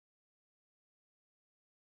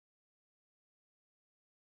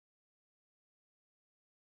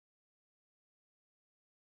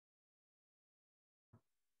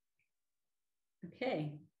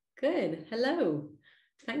Okay, good. Hello.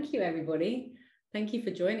 Thank you, everybody. Thank you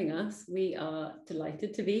for joining us. We are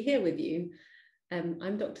delighted to be here with you.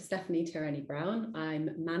 I'm Dr. Stephanie Tirani-Brown. I'm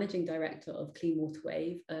Managing Director of Clean Water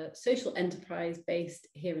Wave, a social enterprise based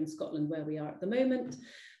here in Scotland where we are at the moment,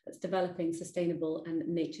 that's developing sustainable and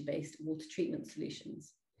nature-based water treatment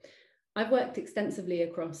solutions. I've worked extensively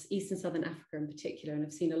across East and Southern Africa in particular, and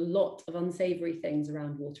I've seen a lot of unsavoury things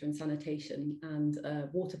around water and sanitation and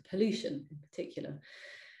water pollution in particular.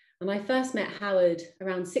 And I first met Howard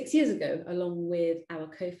around 6 years ago, along with our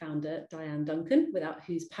co-founder, Diane Duncan, without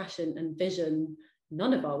whose passion and vision,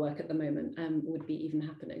 none of our work at the moment would be even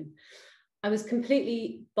happening. I was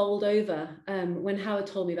completely bowled over when Howard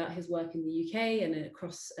told me about his work in the UK and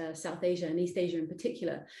across South Asia and East Asia in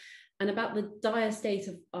particular, and about the dire state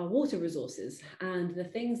of our water resources and the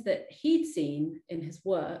things that he'd seen in his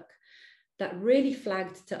work that really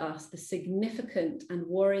flagged to us the significant and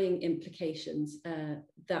worrying implications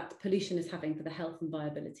that pollution is having for the health and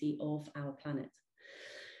viability of our planet.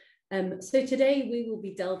 So today we will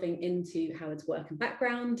be delving into Howard's work and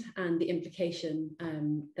background and the implication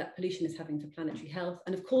that pollution is having for planetary health,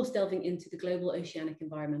 and of course delving into the Global Oceanic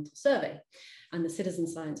Environmental Survey and the citizen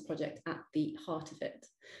science project at the heart of it.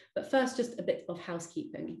 But first, just a bit of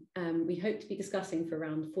housekeeping. We hope to be discussing for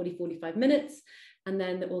around 40-45 minutes, and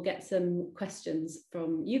then we'll get some questions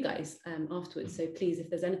from you guys afterwards. So please, if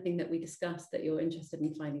there's anything that we discuss that you're interested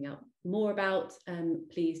in finding out more about,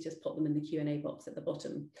 please just pop them in the Q&A box at the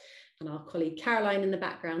bottom. And our colleague Caroline in the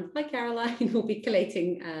background, hi Caroline, will be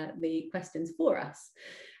collating the questions for us.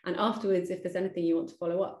 And afterwards, if there's anything you want to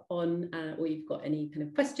follow up on, or you've got any kind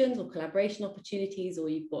of questions or collaboration opportunities, or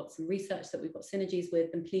you've got some research that we've got synergies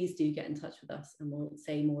with, then please do get in touch with us and we'll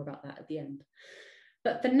say more about that at the end.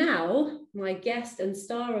 But for now, my guest and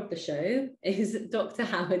star of the show is Dr.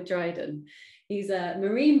 Howard Dryden. He's a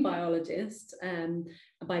marine biologist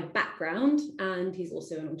by background, and he's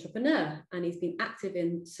also an entrepreneur, and he's been active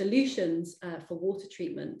in solutions for water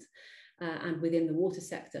treatment and within the water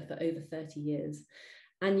sector for over 30 years.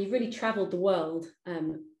 And you've really traveled the world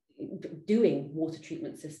doing water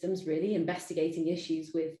treatment systems, really investigating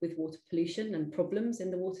issues with water pollution and problems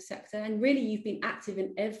in the water sector. And really, you've been active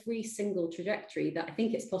in every single trajectory that I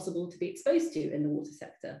think it's possible to be exposed to in the water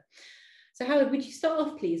sector. So Howard, would you start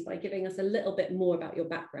off, please, by giving us a little bit more about your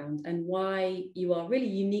background and why you are really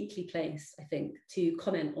uniquely placed, I think, to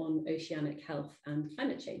comment on oceanic health and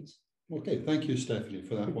climate change? Okay, thank you, Stephanie,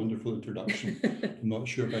 for that wonderful introduction. I'm not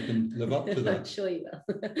sure if I can live up to that. I'm sure you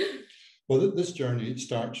will. Well, this journey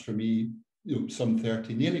starts for me, some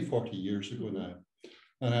 30, nearly 40 years ago now.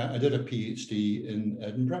 And I did a PhD in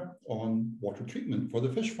Edinburgh on water treatment for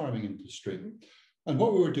the fish farming industry. And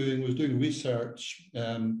what we were doing was doing research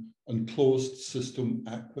on closed system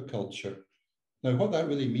aquaculture. Now, what that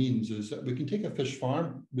really means is that we can take a fish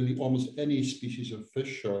farm, really almost any species of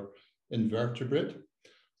fish or invertebrate,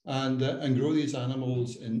 and grow these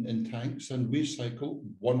animals in tanks and recycle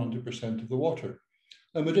 100% of the water.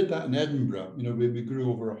 And we did that in Edinburgh. We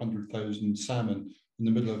grew over 100,000 salmon in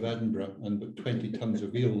the middle of Edinburgh and about 20 tons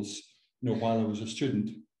of eels, while I was a student.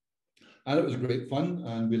 And it was great fun,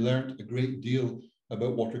 and we learned a great deal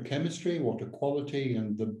about water chemistry, water quality,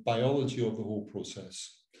 and the biology of the whole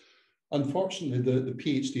process. Unfortunately, the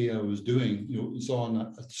PhD I was doing, was on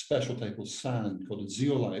a special type of sand called a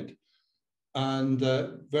zeolite. And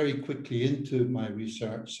very quickly into my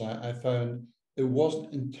research, I found it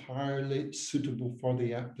wasn't entirely suitable for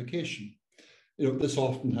the application. This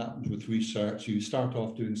often happens with research. You start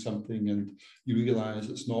off doing something and you realize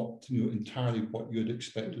it's not entirely what you had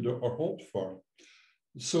expected or hoped for.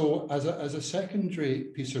 So as a secondary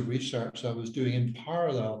piece of research I was doing in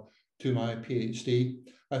parallel to my PhD,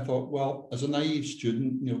 I thought, well, as a naive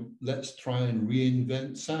student, let's try and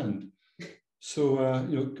reinvent sand. So,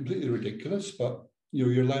 completely ridiculous, but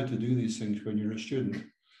you're allowed to do these things when you're a student.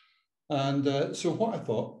 And so what I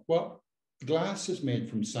thought, well, glass is made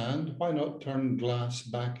from sand. Why not turn glass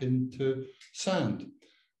back into sand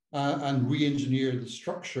and re-engineer the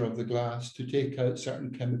structure of the glass to take out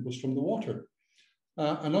certain chemicals from the water?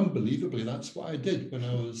 And unbelievably, that's what I did when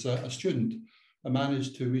I was a student. I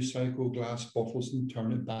managed to recycle glass bottles and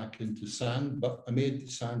turn it back into sand, but I made the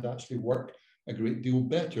sand actually work a great deal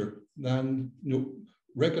better than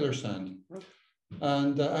regular sand.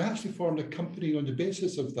 And I actually formed a company on the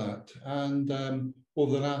basis of that. And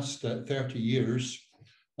over the last 30 years,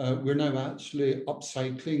 we're now actually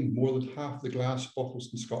upcycling more than half the glass bottles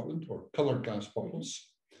in Scotland, or coloured glass bottles.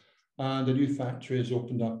 And a new factory has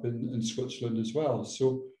opened up in Switzerland as well.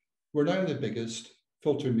 So we're now the biggest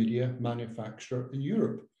filter media manufacturer in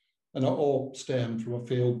Europe. And it all stemmed from a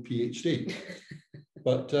failed PhD.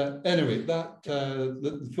 But anyway,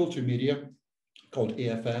 the filter media called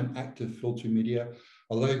AFM, active filter media,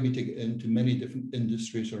 allowed me to get into many different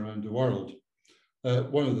industries around the world.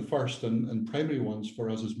 One of the first and primary ones for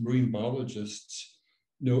us as marine biologists,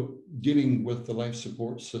 dealing with the life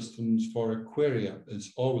support systems for aquaria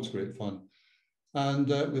is always great fun. And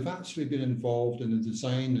we've actually been involved in the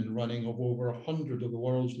design and running of over 100 of the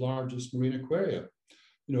world's largest marine aquaria.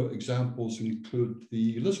 Examples include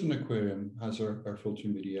the Lisbon Aquarium has our filter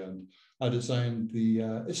media, and I designed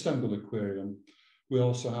the Istanbul Aquarium. We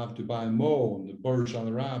also have Dubai Mall and the Burj Al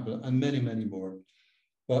Arab and many, many more.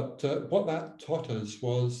 But what that taught us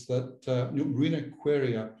was that marine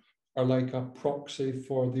aquaria are like a proxy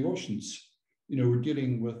for the oceans. We're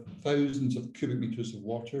dealing with thousands of cubic meters of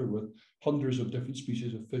water with hundreds of different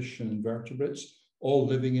species of fish and invertebrates, all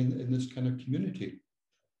living in this kind of community.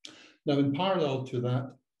 Now, in parallel to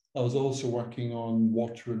that, I was also working on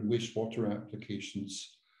water and wastewater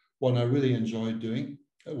applications. One I really enjoyed doing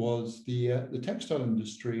was the textile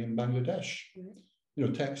industry in Bangladesh.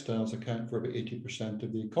 Textiles account for about 80%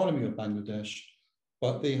 of the economy of Bangladesh,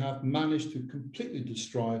 but they have managed to completely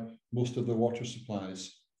destroy most of their water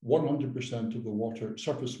supplies. 100% of the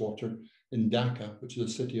surface water in Dhaka, which is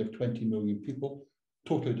a city of 20 million people,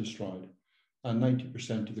 totally destroyed. And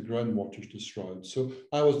 90% of the groundwater is destroyed. So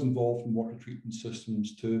I was involved in water treatment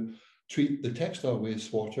systems to treat the textile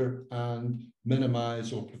wastewater and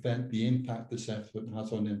minimize or prevent the impact this effluent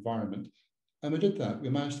has on the environment. And we did that. We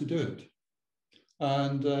managed to do it.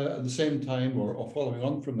 And at the same time, or following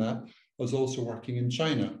on from that, I was also working in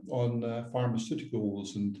China on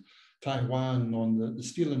pharmaceuticals, and Taiwan on the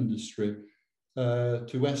steel industry,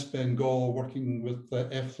 to West Bengal working with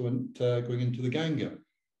effluent going into the Ganga.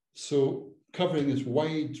 So covering this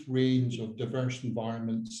wide range of diverse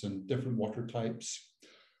environments and different water types.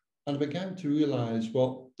 And I began to realize,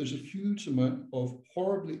 well, there's a huge amount of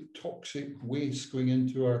horribly toxic waste going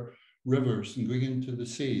into our rivers and going into the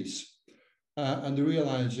seas. And the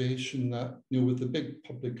realization that, with the big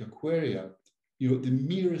public aquaria, the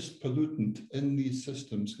merest pollutant in these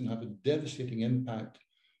systems can have a devastating impact,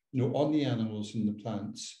 on the animals and the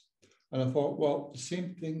plants. And I thought, well, the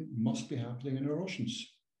same thing must be happening in our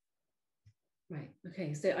oceans. Right.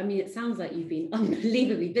 Okay. So, I mean, it sounds like you've been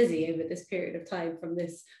unbelievably busy over this period of time from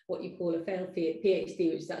this, what you call a failed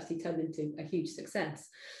PhD, which has actually turned into a huge success.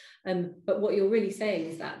 But what you're really saying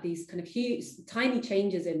is that these kind of huge, tiny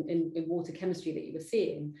changes in water chemistry that you were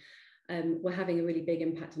seeing were having a really big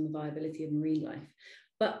impact on the viability of marine life.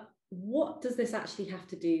 But what does this actually have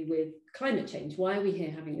to do with climate change? Why are we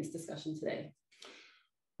here having this discussion today?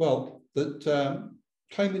 Well,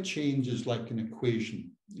 climate change is like an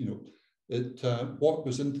equation. What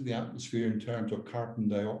goes into the atmosphere in terms of carbon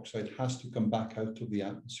dioxide has to come back out of the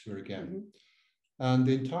atmosphere again. Mm-hmm. And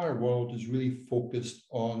the entire world is really focused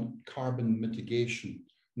on carbon mitigation,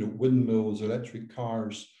 windmills, electric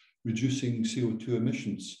cars, reducing CO2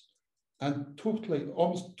 emissions. And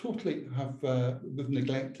almost totally we've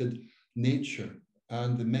neglected nature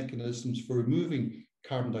and the mechanisms for removing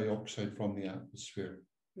carbon dioxide from the atmosphere.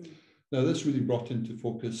 Mm. Now, this really brought into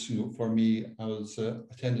focus, for me. I was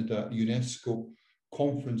attended a UNESCO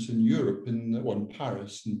conference in Europe, in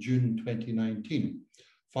Paris, in June 2019.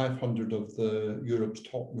 500 of Europe's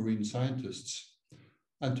top marine scientists.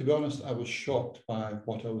 And to be honest, I was shocked by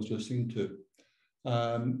what I was listening to.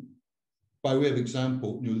 By way of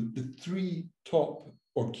example, the three top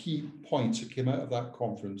or key points that came out of that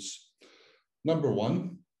conference. Number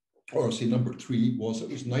one, or say number three, was it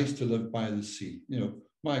was nice to live by the sea.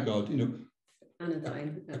 My God,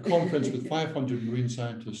 Anodyne. A conference with 500 marine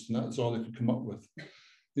scientists, and that's all they could come up with.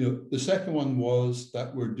 The second one was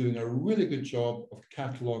that we're doing a really good job of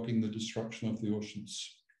cataloging the destruction of the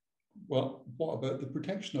oceans. Well, what about the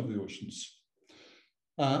protection of the oceans?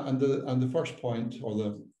 And the first point, or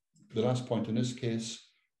the last point in this case,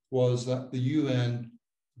 was that the UN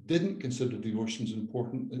didn't consider the oceans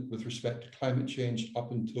important with respect to climate change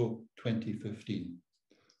up until 2015.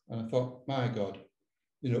 And I thought, my God,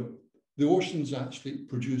 the oceans actually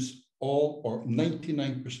produce all or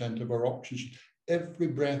 99% of our oxygen. Every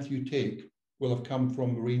breath you take will have come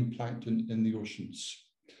from marine plankton in the oceans.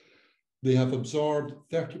 They have absorbed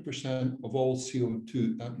 30% of all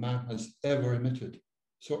CO2 that man has ever emitted.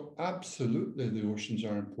 So absolutely the oceans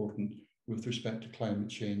are important with respect to climate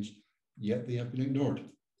change, yet they have been ignored.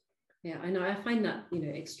 Yeah, I know. I find that,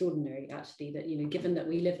 extraordinary, actually, that, given that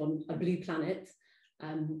we live on a blue planet,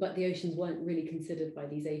 but the oceans weren't really considered by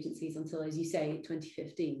these agencies until, as you say,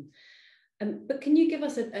 2015. But can you give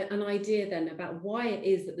us an idea then about why it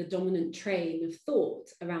is that the dominant train of thought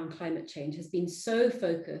around climate change has been so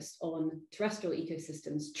focused on terrestrial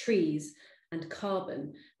ecosystems, trees, and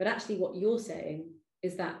carbon. But actually what you're saying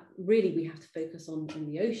is that really we have to focus on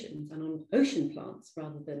the oceans and on ocean plants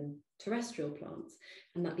rather than terrestrial plants,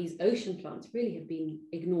 and that these ocean plants really have been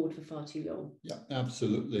ignored for far too long. Yeah,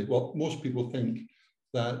 absolutely. Well, most people think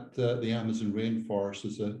that the Amazon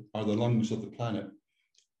rainforest are the lungs of the planet.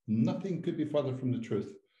 Nothing could be further from the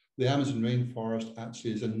truth. The Amazon rainforest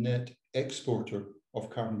actually is a net exporter of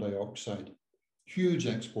carbon dioxide, huge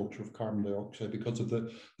exporter of carbon dioxide because of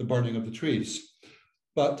the burning of the trees.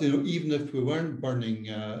 But even if we weren't burning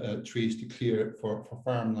trees to clear it for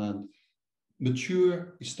farmland,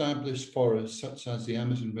 mature established forests such as the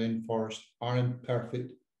Amazon rainforest are in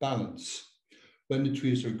perfect balance. When the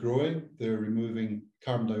trees are growing, they're removing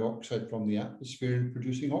carbon dioxide from the atmosphere and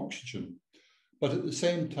producing oxygen. But at the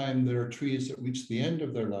same time, there are trees that reach the end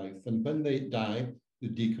of their life, and when they die, they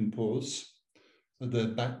decompose. The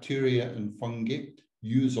bacteria and fungi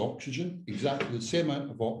use oxygen, exactly the same amount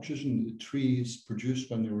of oxygen that the trees produced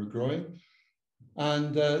when they were growing.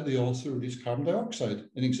 And they also release carbon dioxide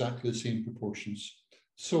in exactly the same proportions.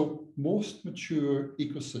 So most mature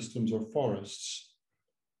ecosystems or forests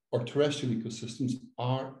or terrestrial ecosystems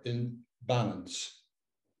are in balance.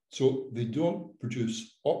 So they don't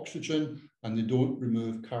produce oxygen and they don't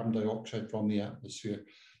remove carbon dioxide from the atmosphere.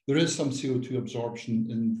 There is some CO2 absorption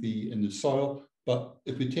in the soil, but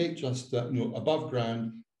if we take just above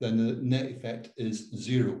ground, then the net effect is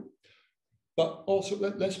zero. But also,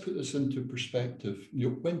 let's put this into perspective.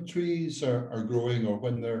 When trees are growing, or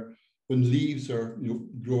when leaves are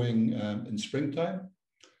growing in springtime,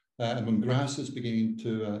 and when grass is beginning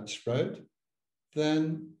to sprout,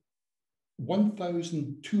 then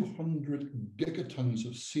 1,200 gigatons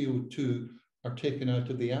of CO2 are taken out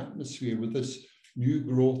of the atmosphere with this new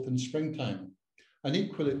growth in springtime. And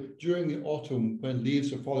equally, during the autumn, when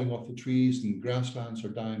leaves are falling off the trees and grasslands are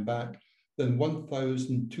dying back, then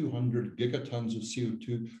 1,200 gigatons of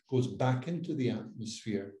CO2 goes back into the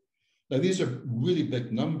atmosphere. Now, these are really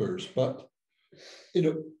big numbers, but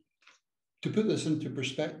to put this into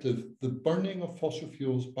perspective, the burning of fossil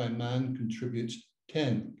fuels by man contributes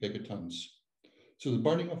 10 gigatons. So the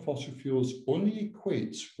burning of fossil fuels only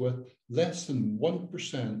equates with less than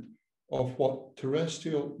 1% of what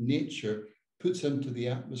terrestrial nature puts into the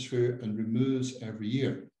atmosphere and removes every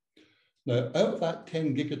year. Now, out of that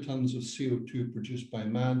 10 gigatons of CO2 produced by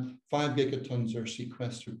man, 5 gigatons are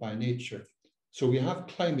sequestered by nature. So we have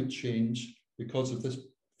climate change because of this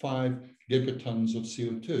 5 gigatons of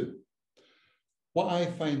CO2. What I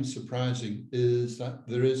find surprising is that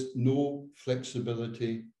there is no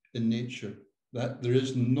flexibility in nature, that there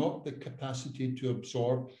is not the capacity to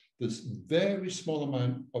absorb this very small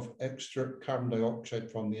amount of extra carbon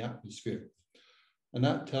dioxide from the atmosphere. And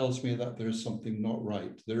that tells me that there is something not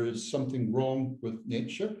right. There is something wrong with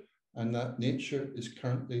nature, and that nature is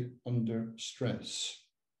currently under stress.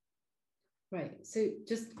 Right. So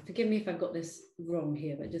just forgive me if I've got this wrong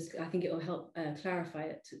here, but I think it will help clarify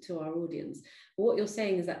it to our audience. What you're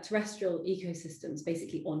saying is that terrestrial ecosystems,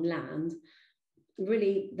 basically on land,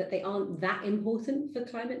 really that they aren't that important for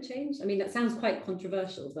climate change. I mean, that sounds quite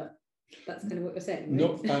controversial, but that's kind of what you're saying,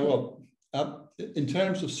 right? No, in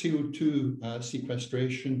terms of CO2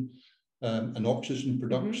 sequestration and oxygen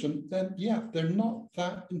production, then yeah, they're not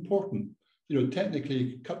that important. Technically,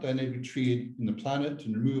 you could cut down every tree in the planet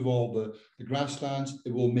and remove all the grasslands.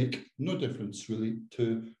 It will make no difference really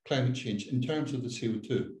to climate change in terms of the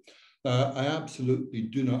CO2. I absolutely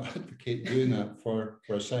do not advocate doing that for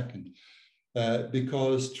a second.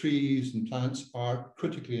 Because trees and plants are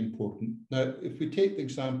critically important. Now, if we take the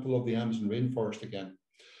example of the Amazon rainforest again,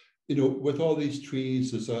 with all these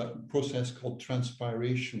trees, there's a process called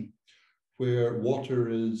transpiration, where water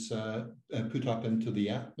is put up into the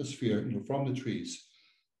atmosphere, from the trees.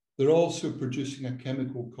 They're also producing a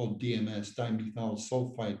chemical called DMS, dimethyl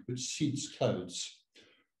sulfide, which seeds clouds.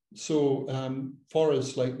 So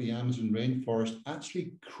forests like the Amazon rainforest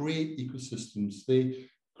actually create ecosystems. They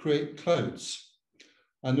create clouds,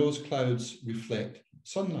 and those clouds reflect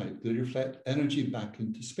sunlight. They reflect energy back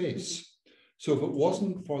into space. So if it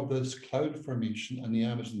wasn't for this cloud formation and the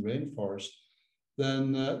Amazon rainforest,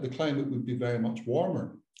 then the climate would be very much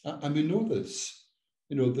warmer. And we know this.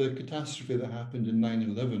 The catastrophe that happened in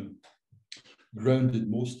 9/11 grounded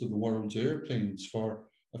most of the world's airplanes for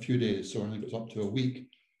a few days, or I think it was up to a week,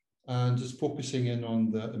 and just focusing in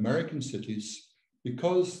on the American cities.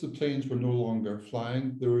 Because the planes were no longer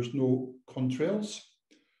flying, there was no contrails.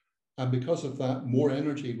 And because of that, more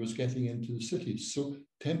energy was getting into the cities. So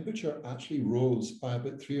temperature actually rose by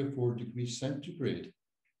about 3 or 4 degrees centigrade.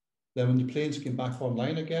 Then when the planes came back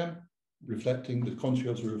online again, the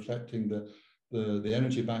contrails were reflecting the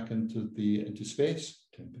energy back into space,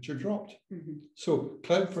 temperature dropped. Mm-hmm. So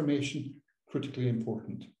cloud formation, critically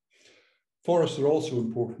important. Forests are also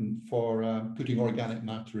important for putting organic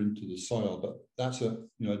matter into the soil, but that's a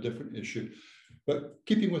different issue. But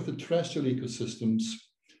keeping with the terrestrial ecosystems,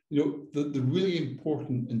 the really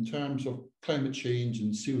important in terms of climate change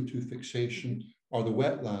and CO2 fixation are the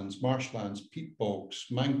wetlands, marshlands, peat bogs,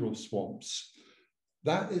 mangrove swamps.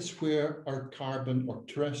 That is where our carbon or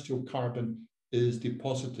terrestrial carbon is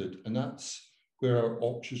deposited, and that's where our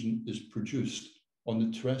oxygen is produced on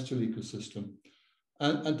the terrestrial ecosystem.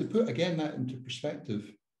 And to put again that into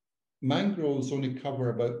perspective, mangroves only cover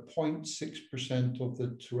about 0.6% of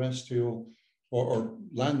the terrestrial or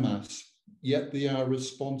landmass, yet they are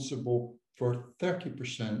responsible for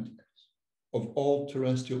 30% of all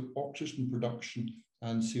terrestrial oxygen production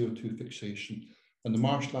and CO2 fixation. And the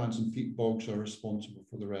marshlands and peat bogs are responsible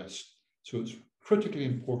for the rest. So it's critically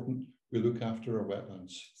important we look after our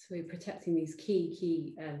wetlands. So we're protecting these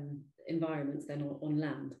key environments then on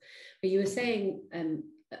land. But you were saying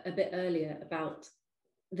a bit earlier about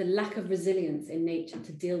the lack of resilience in nature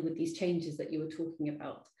to deal with these changes that you were talking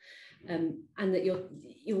about. And that you're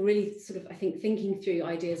really sort of, I think, thinking through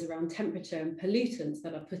ideas around temperature and pollutants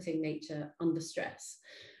that are putting nature under stress.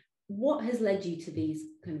 What has led you to these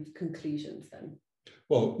kind of conclusions then?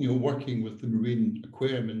 Well, working with the marine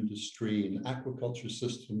aquarium industry and aquaculture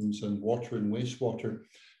systems and water and wastewater,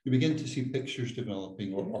 you begin to see pictures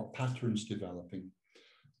developing or patterns developing.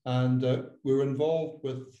 And we were involved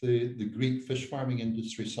with the Greek fish farming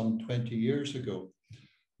industry some 20 years ago.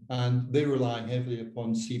 And they rely heavily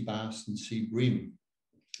upon sea bass and sea bream,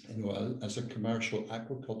 as a commercial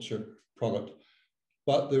aquaculture product.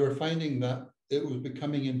 But they were finding that it was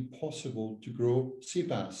becoming impossible to grow sea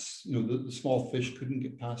bass. The small fish couldn't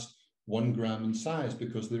get past 1 gram in size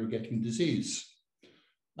because they were getting disease.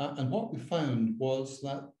 And what we found was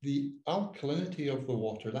that the alkalinity of the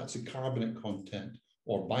water, that's the carbonate content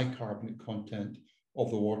or bicarbonate content of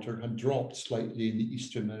the water, had dropped slightly in the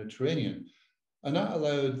Eastern Mediterranean. And that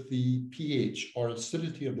allowed the pH or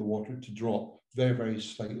acidity of the water to drop very, very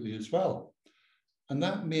slightly as well. And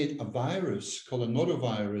that made a virus called a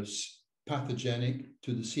norovirus pathogenic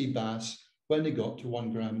to the sea bass when they got to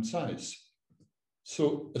 1 gram in size.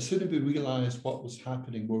 So as soon as we realized what was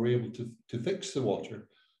happening, we were able to fix the water.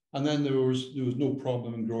 And then there was no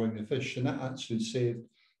problem in growing the fish. And that actually saved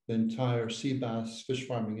the entire sea bass fish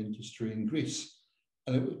farming industry in Greece.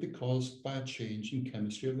 And it was caused by a change in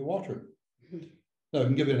chemistry of the water. Mm-hmm. Now, I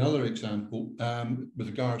can give you another example with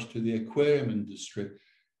regards to the aquarium industry.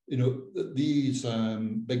 These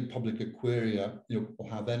big public aquaria, will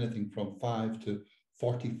have anything from 5 to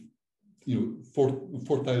 40,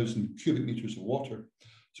 4,000 cubic meters of water.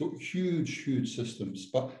 So huge systems.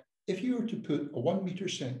 But if you were to put a 1 meter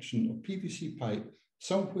section of PVC pipe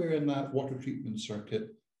somewhere in that water treatment circuit,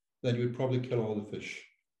 then you would probably kill all the fish.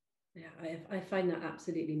 Yeah, I find that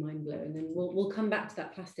absolutely mind-blowing, and we'll come back to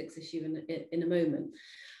that plastics issue in a moment.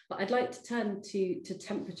 But I'd like to turn to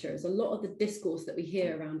temperatures. A lot of the discourse that we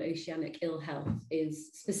hear around oceanic ill health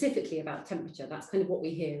is specifically about temperature. That's kind of what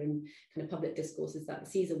we hear in kind of public discourse, is that the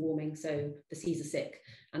seas are warming, so the seas are sick,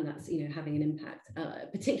 and that's having an impact,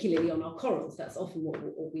 particularly on our corals. That's often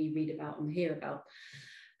what we read about and hear about.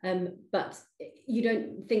 But you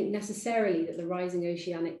don't think necessarily that the rising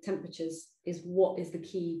oceanic temperatures is what is the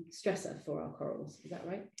key stressor for our corals, is that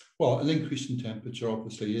right? Well, an increase in temperature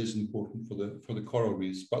obviously is important for the coral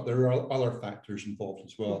reefs, but there are other factors involved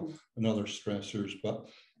as well, mm-hmm. and other stressors. But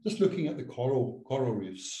just looking at the coral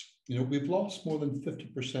reefs, we've lost more than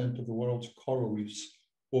 50% of the world's coral reefs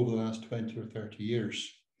over the last 20 or 30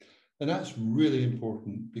 years. And that's really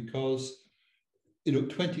important because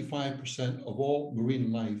 25% of all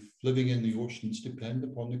marine life living in the oceans depend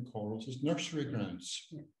upon the corals as nursery grounds.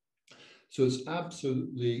 Yeah. So it's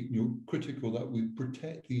absolutely critical that we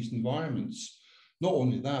protect these environments. Not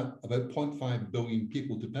only that, about 0.5 billion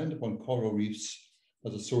people depend upon coral reefs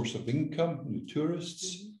as a source of income,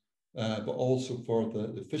 tourists, mm-hmm. But also for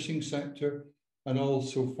the fishing sector and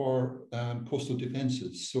also for coastal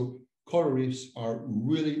defenses. So coral reefs are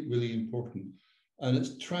really, really important. And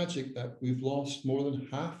it's tragic that we've lost more than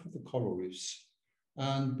half of the coral reefs,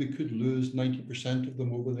 and we could lose 90% of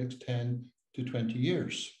them over the next 10 to 20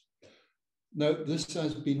 years. Now, this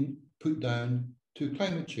has been put down to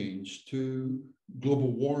climate change, to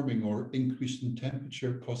global warming or increase in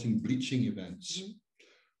temperature causing bleaching events. Mm-hmm.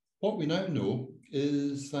 What we now know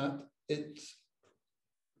is that it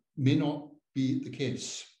may not be the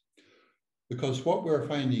case, because what we're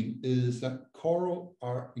finding is that coral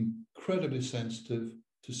are incredibly sensitive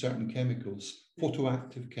to certain chemicals,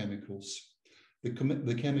 photoactive chemicals.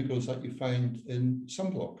 the chemicals that you find in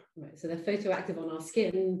sunblock. Right, so they're photoactive on our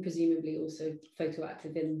skin, presumably also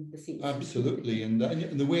photoactive in the sea. Absolutely, and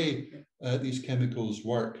the way these chemicals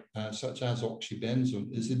work, such as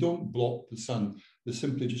oxybenzone, is they don't block the sun. They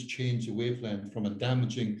simply just change the wavelength from a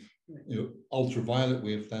damaging, ultraviolet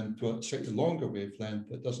wavelength to a slightly longer wavelength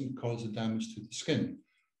that doesn't cause the damage to the skin.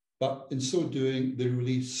 But in so doing, they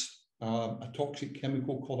release a toxic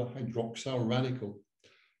chemical called a hydroxyl radical.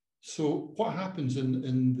 So what happens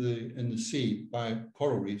in the sea by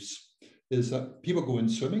coral reefs is that people go in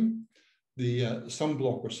swimming, the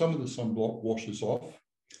sunblock or some of the sunblock washes off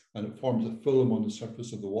and it forms a film on the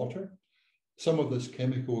surface of the water. Some of this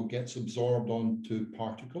chemical gets absorbed onto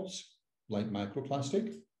particles like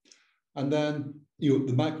microplastic. And then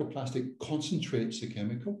the microplastic concentrates the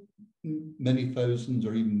chemical many thousands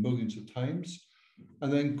or even millions of times.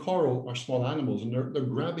 And then coral are small animals and they're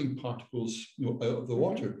grabbing particles out of the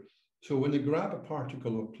water. So when they grab a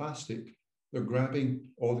particle of plastic, they're grabbing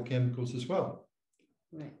all the chemicals as well.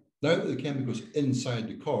 Right. Now that the chemical's inside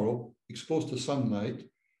the coral, exposed to sunlight,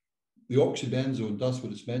 the oxybenzone does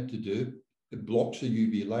what it's meant to do. It blocks the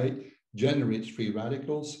UV light, generates free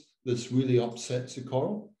radicals. This really upsets the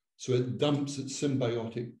coral. So it dumps its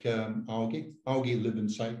symbiotic algae. Algae live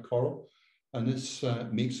inside coral. And this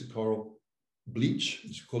makes the coral bleach.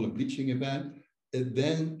 It's called a bleaching event. It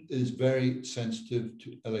then is very sensitive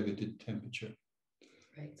to elevated temperature.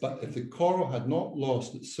 Right. But if the coral had not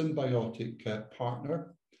lost its symbiotic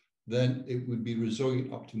partner, then it would be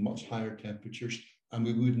resilient up to much higher temperatures, and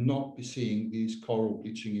we would not be seeing these coral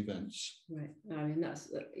bleaching events. Right. I mean,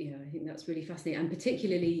 that's, I think that's really fascinating and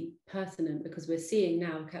particularly pertinent because we're seeing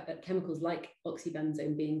now chemicals like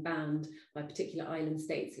oxybenzone being banned by particular island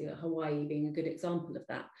states, Hawaii being a good example of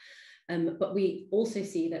that. But we also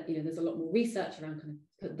see that, there's a lot more research around kind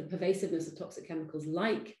of the pervasiveness of toxic chemicals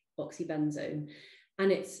like oxybenzone.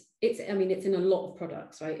 And it's in a lot of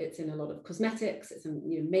products, right? It's in a lot of cosmetics, it's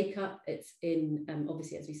in makeup, it's in,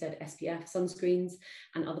 obviously, as we said, SPF, sunscreens,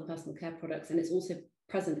 and other personal care products. And it's also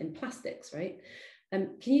present in plastics, right?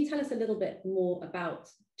 Can you tell us a little bit more about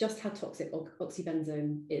just how toxic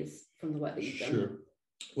oxybenzone is from the work that you've done? Sure.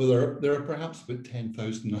 Well, there are perhaps about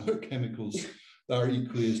 10,000 other chemicals that are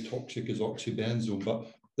equally as toxic as oxybenzone, but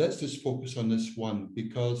let's just focus on this one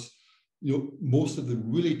because most of the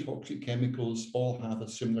really toxic chemicals all have a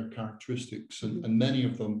similar characteristics, and many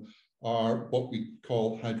of them are what we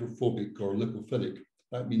call hydrophobic or lipophilic.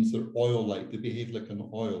 That means they're oil-like, they behave like an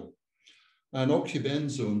oil. And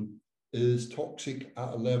oxybenzone is toxic at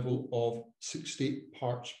a level of 60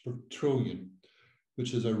 parts per trillion,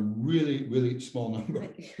 which is a really, really small number.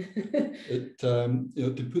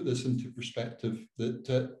 To put this into perspective,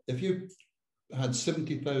 that if you had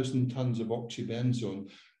 70,000 tons of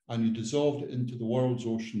oxybenzone and you dissolved it into the world's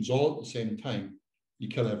oceans all at the same time, you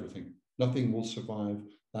kill everything. Nothing will survive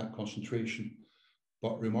that concentration.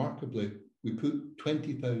 But remarkably, we put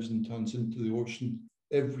 20,000 tons into the ocean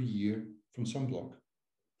every year from sunblock.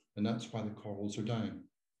 And that's why the corals are dying.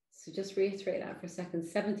 So just reiterate that for a second,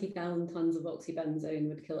 70,000 tons of oxybenzone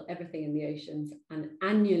would kill everything in the oceans. And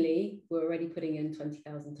annually, we're already putting in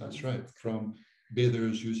 20,000 tons. That's right, from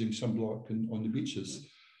bathers using sunblock on the beaches.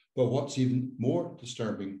 But what's even more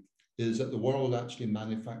disturbing is that the world actually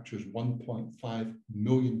manufactures 1.5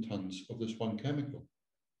 million tons of this one chemical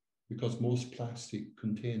because most plastic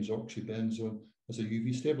contains oxybenzone as a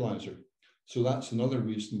UV stabilizer. So that's another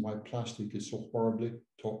reason why plastic is so horribly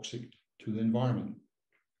toxic to the environment.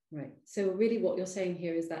 Right. So really what you're saying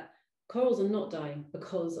here is that corals are not dying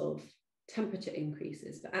because of temperature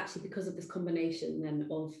increases, but actually because of this combination then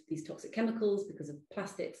of these toxic chemicals, because of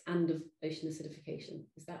plastics and of ocean acidification.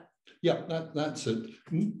 Is that? Yeah, that's it.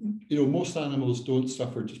 Most animals don't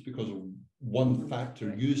suffer just because of one factor.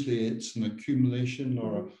 Right. Usually it's an accumulation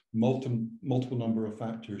or a multiple number of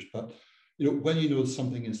factors. But when you know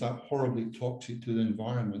something is that horribly toxic to the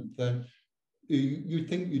environment, then you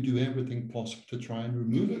think you do everything possible to try and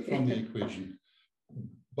remove it from the equation.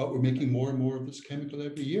 But we're making more and more of this chemical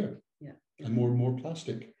every year. Yeah. And more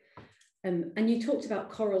plastic. And you talked about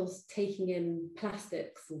corals taking in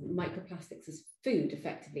plastics, or microplastics as food,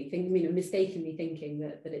 effectively, mistakenly thinking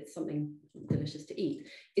that it's something delicious to eat.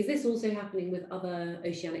 Is this also happening with other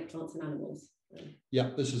oceanic plants and animals?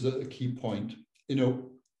 Yeah, this is a key point.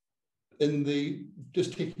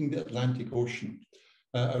 Just taking the Atlantic Ocean,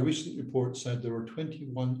 a recent report said there were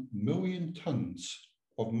 21 million tons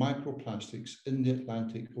of microplastics in the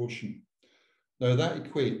Atlantic Ocean. Now that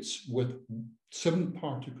equates with 7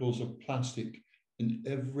 particles of plastic in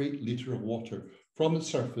every litre of water from the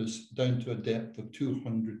surface down to a depth of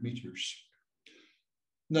 200 meters.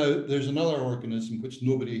 Now, there's another organism which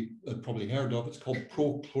nobody had probably heard of. It's called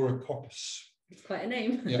Prochlorococcus. It's quite a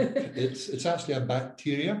name. Yeah, it's actually a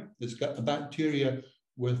bacteria. It's got a bacteria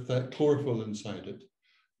with chlorophyll inside it.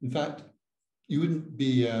 In fact, you wouldn't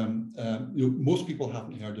be, most people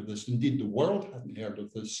haven't heard of this. Indeed, the world hadn't heard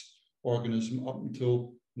of this organism up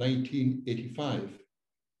until 1985,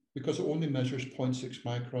 because it only measures 0.6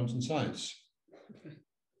 microns in size.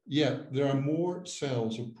 Yet there are more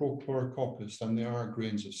cells of Prochlorococcus than there are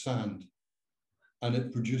grains of sand. And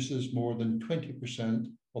it produces more than 20%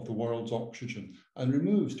 of the world's oxygen and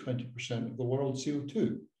removes 20% of the world's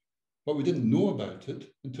CO2. But we didn't know about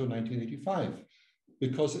it until 1985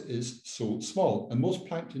 because it is so small. And most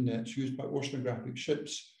plankton nets used by oceanographic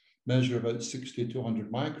ships measure about 60 to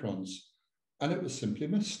 100 microns. And it was simply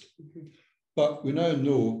missed. But we now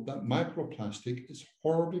know that microplastic is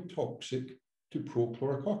horribly toxic to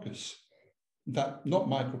Prochlorococcus. In fact, not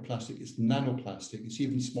microplastic, it's nanoplastic. It's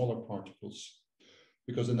even smaller particles,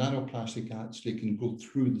 because the nanoplastic actually can go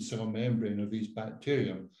through the cell membrane of these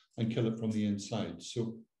bacteria and kill it from the inside.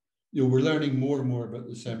 So, we're learning more and more about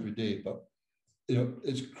this every day, but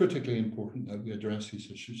it's critically important that we address these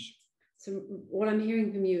issues. So what I'm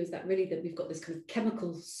hearing from you is that really that we've got this kind of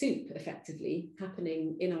chemical soup effectively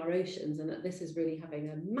happening in our oceans, and that this is really having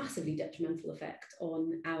a massively detrimental effect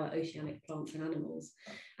on our oceanic plants and animals.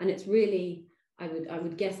 And it's really, I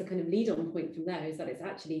would guess the kind of lead on point from there is that it's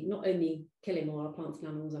actually not only killing all our plants and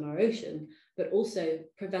animals in our ocean, but also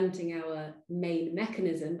preventing our main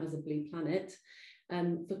mechanism as a blue planet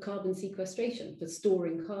for carbon sequestration, for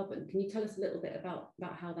storing carbon. Can you tell us a little bit about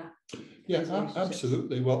how that? Yeah,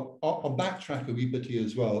 absolutely. Well, I'll backtrack a wee bit here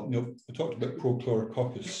as well. I talked about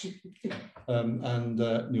Prochlorococcus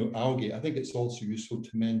and algae. I think it's also useful to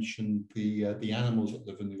mention the animals that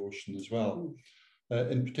live in the ocean as well.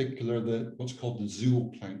 In particular, what's called the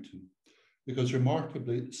zooplankton, because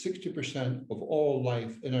remarkably, 60% of all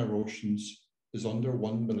life in our oceans is under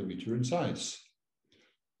 1 millimeter in size.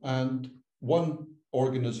 And one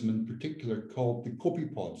organism in particular called the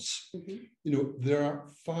copepods. There are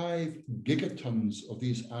 5 gigatons of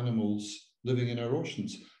these animals living in our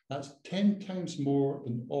oceans. That's 10 times more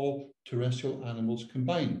than all terrestrial animals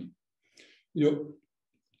combined.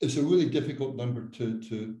 It's a really difficult number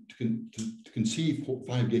to conceive what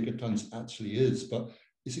 5 gigatons actually is, but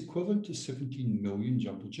it's equivalent to 17 million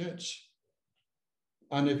jumbo jets.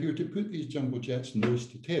 And if you were to put these jumbo jets nose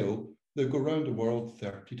to tail, they'll go around the world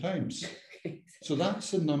 30 times. So that's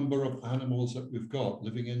the number of animals that we've got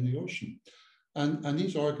living in the ocean. And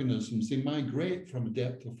these organisms, they migrate from a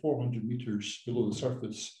depth of 400 meters below the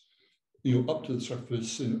surface, up to the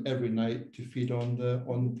surface every night to feed on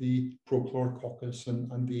the Prochlorococcus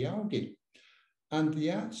and the algae. And they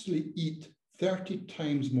actually eat 30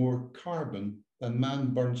 times more carbon than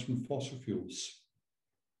man burns from fossil fuels.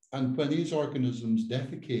 And when these organisms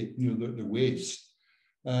defecate, their waste,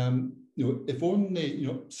 if only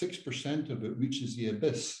 6% of it reaches the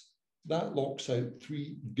abyss, that locks out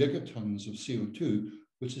 3 gigatons of CO2,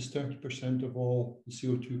 which is 30% of all the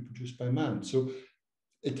CO2 produced by man. So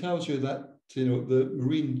it tells you that the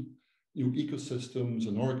marine ecosystems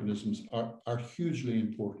and organisms are hugely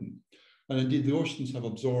important. And indeed, the oceans have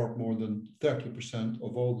absorbed more than 30%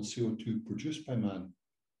 of all the CO2 produced by man.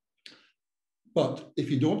 But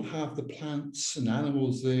if you don't have the plants and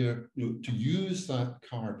animals there to use that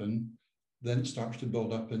carbon, then it starts to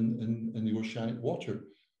build up in the oceanic water.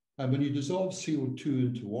 And when you dissolve CO2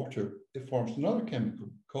 into water, it forms another chemical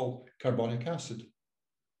called carbonic acid.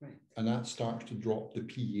 Right. And that starts to drop the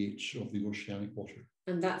pH of the oceanic water.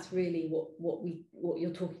 And that's really what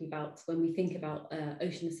you're talking about when we think about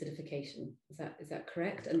ocean acidification. Is that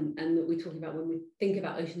correct? And what we're talking about when we think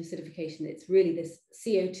about ocean acidification, it's really this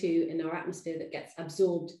CO2 in our atmosphere that gets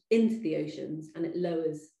absorbed into the oceans and it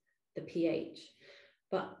lowers the pH.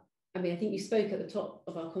 But I mean, I think you spoke at the top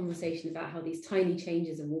of our conversation about how these tiny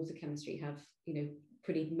changes in water chemistry have,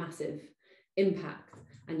 pretty massive impact.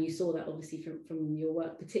 And you saw that obviously from your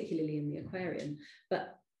work, particularly in the aquarium.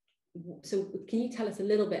 But so can you tell us a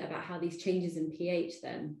little bit about how these changes in pH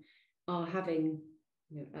then are having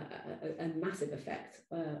a massive effect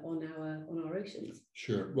on our oceans?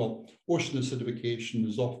 Sure. Well, ocean acidification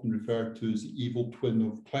is often referred to as the evil twin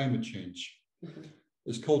of climate change.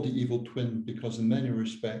 It's called the evil twin because in many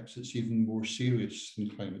respects it's even more serious than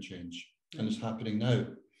climate change, and it's happening now.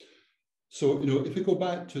 So, if we go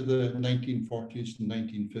back to the 1940s and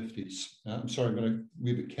 1950s, I'm sorry, I'm going to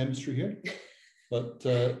wee bit chemistry here. But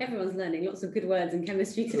everyone's learning lots of good words in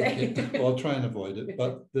chemistry today. Okay. Well, I'll try and avoid it.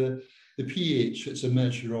 But the pH, it's a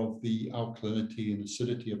measure of the alkalinity and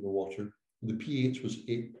acidity of the water. The pH was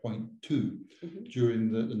 8.2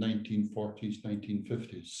 during the 1940s,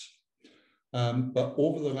 1950s. But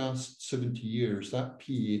over the last 70 years, that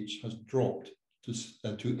pH has dropped to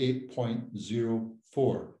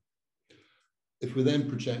 8.04. If we then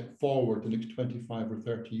project forward the next 25 or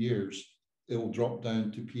 30 years, it will drop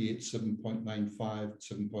down to pH 7.95,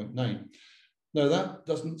 7.9. Now, that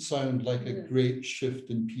doesn't sound like a great shift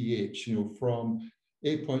in pH, from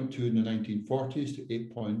 8.2 in the 1940s to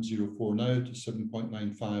 8.04 now to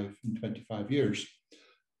 7.95 in 25 years.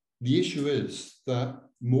 The issue is that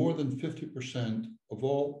more than 50% of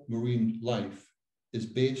all marine life is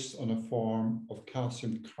based on a form of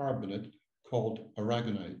calcium carbonate called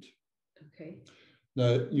aragonite. Okay.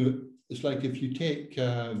 Now, it's like if you take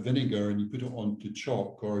vinegar and you put it onto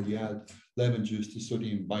chalk, or you add lemon juice to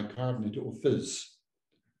sodium bicarbonate, it will fizz.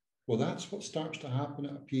 Well, that's what starts to happen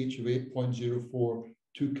at a pH of 8.04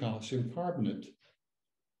 to calcium carbonate.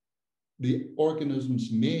 The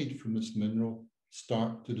organisms made from this mineral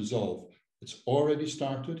start to dissolve. It's already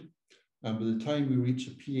started, and by the time we reach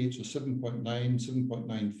a pH of 7.9,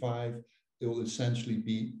 7.95, it will essentially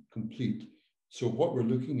be complete. So what we're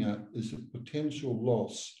looking at is the potential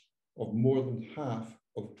loss of more than half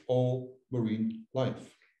of all marine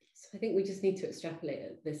life. So I think we just need to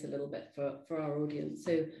extrapolate this a little bit for our audience.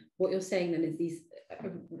 So what you're saying then is these,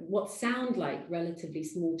 what sound like relatively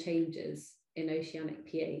small changes in oceanic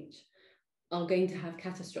pH are going to have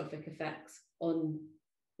catastrophic effects on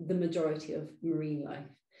the majority of marine life.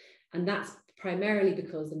 And that's primarily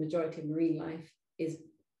because the majority of marine life is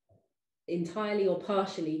entirely or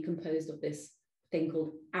partially composed of this thing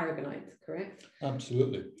called aragonite, correct?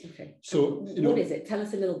 Absolutely. Okay. So, what is it? Tell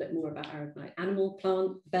us a little bit more about aragonite. Animal,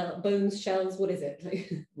 plant, bones, shells, what is it?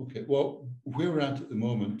 Okay, well, where we're at the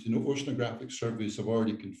moment, oceanographic surveys have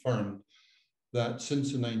already confirmed that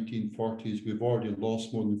since the 1940s, we've already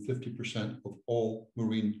lost more than 50% of all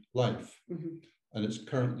marine life. And it's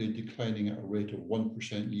currently declining at a rate of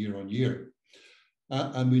 1% year on year.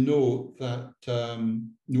 And we know that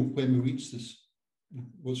when we reach this,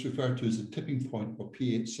 what's referred to as the tipping point of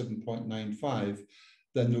pH 7.95,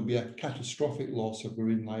 then there'll be a catastrophic loss of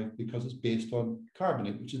marine life because it's based on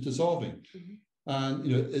carbonate, which is dissolving. And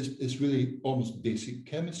it's really almost basic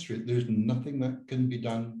chemistry. There's nothing that can be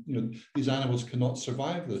done. These animals cannot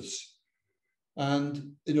survive this.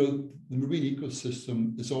 And the marine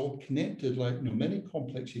ecosystem is all connected, like many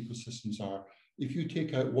complex ecosystems are. If you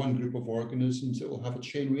take out one group of organisms, it will have a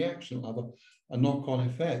chain reaction, it will have a knock-on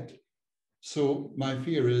effect. So my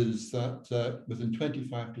fear is that within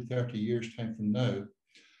 25 to 30 years' time from now,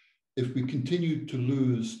 if we continue to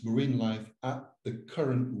lose marine life at the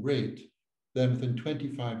current rate, then within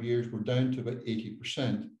 25 years, we're down to about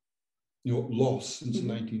 80%, loss since the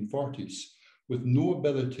 1940s, with no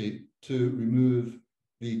ability to remove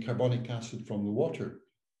the carbonic acid from the water.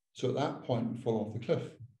 So at that point, we fall off the cliff,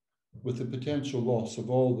 with the potential loss of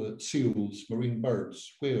all the seals, marine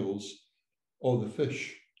birds, whales, all the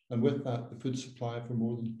fish, and with that, the food supply for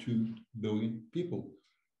more than 2 billion people.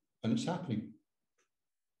 And it's happening.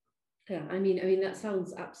 Yeah, I mean that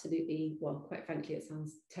sounds absolutely, well, quite frankly, it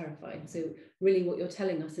sounds terrifying. So really what you're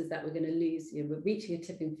telling us is that we're going to lose, we're reaching a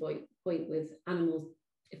tipping point with animals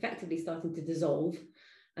effectively starting to dissolve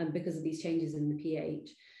because of these changes in the pH.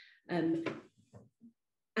 And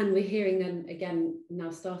we're hearing then again now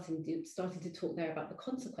starting to talk there about the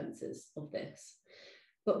consequences of this.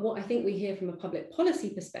 But what I think we hear from a public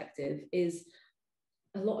policy perspective is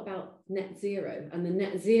a lot about net zero, and the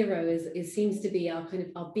net zero seems to be our kind of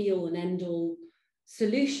our be all and end all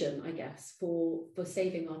solution, I guess, for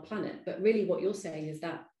saving our planet. But really, what you're saying is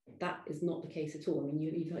that is not the case at all. I mean,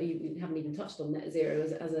 you haven't even touched on net zero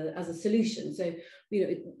as a solution. So,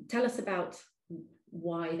 tell us about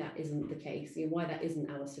why that isn't the case. Why that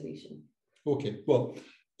isn't our solution. Okay, well,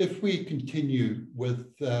 if we continue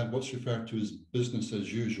with what's referred to as business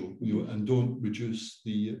as usual, and don't reduce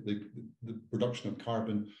the production of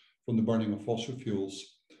carbon from the burning of fossil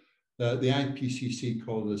fuels, the IPCC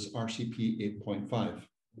call this RCP 8.5.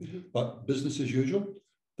 But business as usual,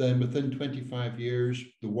 then within 25 years,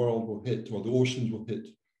 the world will hit, or the oceans will hit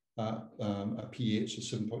a pH of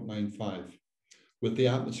 7.95, with the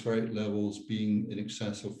atmospheric levels being in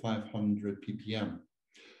excess of 500 ppm.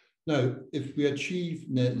 Now, if we achieve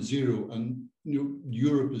net zero, and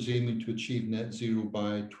Europe is aiming to achieve net zero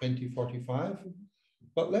by 2045,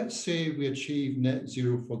 but let's say we achieve net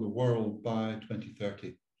zero for the world by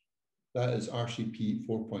 2030. That is RCP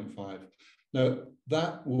 4.5. Now,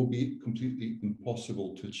 that will be completely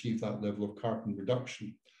impossible to achieve that level of carbon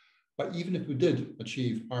reduction. But even if we did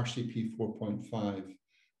achieve RCP 4.5,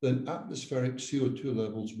 then atmospheric CO2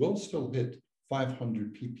 levels will still hit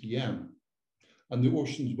 500 ppm. and the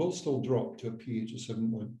oceans will still drop to a pH of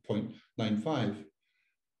 7.95,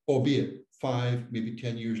 albeit 5, maybe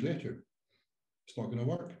 10 years later. It's not going to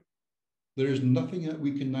work. There is nothing that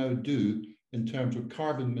we can now do in terms of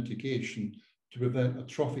carbon mitigation to prevent a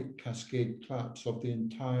trophic cascade collapse of the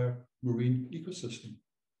entire marine ecosystem.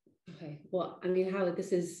 Okay, well, I mean, Howard,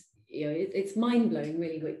 this is, it's mind-blowing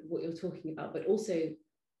really what you're talking about, but also,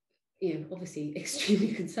 obviously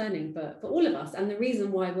extremely concerning for all of us, and the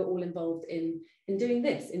reason why we're all involved in doing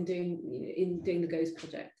this, in doing the GOES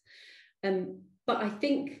project. But I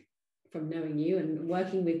think, from knowing you and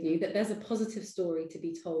working with you, that there's a positive story to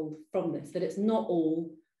be told from this, that it's not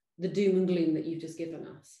all the doom and gloom that you've just given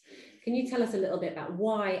us. Can you tell us a little bit about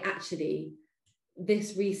why actually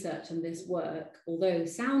this research and this work, although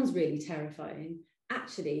sounds really terrifying,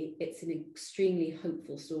 actually it's an extremely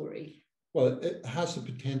hopeful story? Well, it has the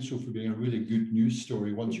potential for being a really good news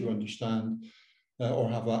story once you understand or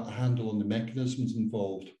have a handle on the mechanisms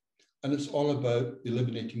involved. And it's all about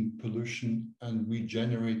eliminating pollution and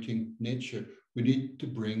regenerating nature. We need to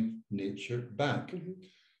bring nature back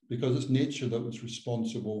because it's nature that was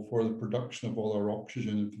responsible for the production of all our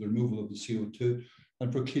oxygen and for the removal of the CO2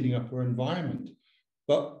 and for cleaning up our environment.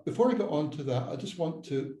 But before I get on to that, I just want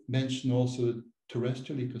to mention also the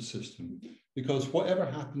terrestrial ecosystem, because whatever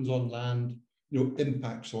happens on land,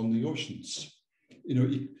 impacts on the oceans.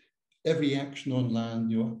 Every action on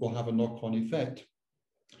land, will have a knock-on effect.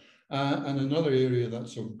 And another area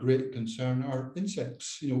that's of great concern are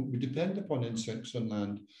insects. We depend upon insects on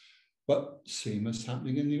land, but same is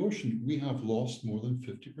happening in the ocean. We have lost more than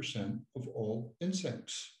 50% of all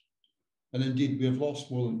insects. And indeed, we have lost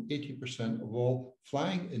more than 80% of all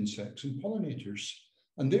flying insects and pollinators.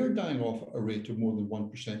 And they're dying off at a rate of more than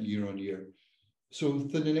 1% year on year. So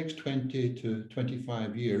within the next 20 to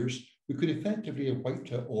 25 years, we could effectively have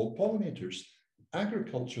wiped out all pollinators.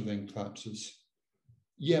 Agriculture then collapses.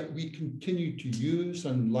 Yet we continue to use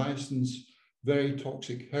and license very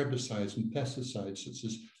toxic herbicides and pesticides, such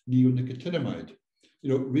as neonicotinoid.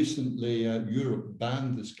 Recently Europe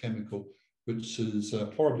banned this chemical, which is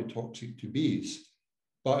horribly toxic to bees.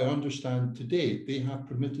 But I understand today they have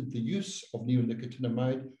permitted the use of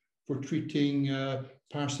neonicotinoid for treating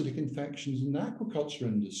parasitic infections in the aquaculture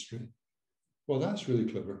industry. Well, that's really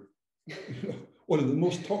clever. One of the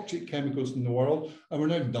most toxic chemicals in the world, and we're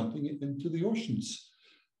now dumping it into the oceans.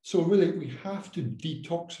 So really, we have to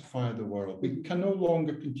detoxify the world. We can no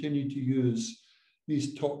longer continue to use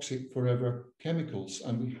these toxic forever chemicals,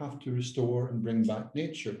 and we have to restore and bring back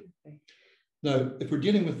nature. Now, if we're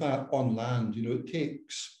dealing with that on land, it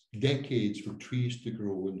takes decades for trees to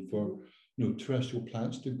grow and for terrestrial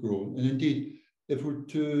plants to grow. And indeed, if we're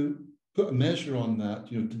to put a measure on that,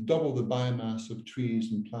 to double the biomass of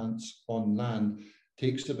trees and plants on land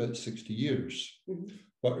takes about 60 years.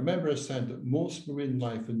 But remember, I said that most marine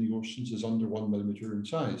life in the oceans is under 1 millimeter in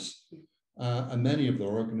size. And many of the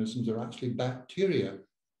organisms are actually bacteria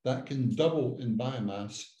that can double in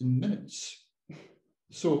biomass in minutes.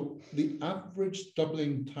 So the average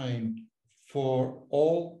doubling time for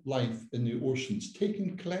all life in the oceans,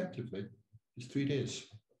 taken collectively, is 3 days.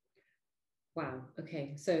 Wow.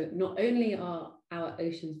 Okay. So not only are our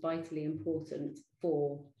oceans vitally important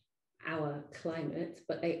for our climate,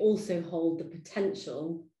 but they also hold the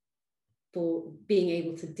potential for being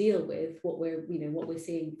able to deal with what we're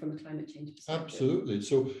seeing from a climate change perspective. Absolutely.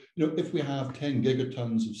 So, if we have 10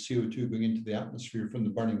 gigatons of CO2 going into the atmosphere from the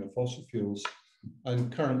burning of fossil fuels,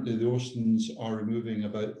 and currently the oceans are removing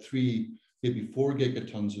about 3, maybe 4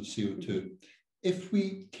 gigatons of CO2. If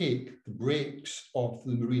we take the brakes off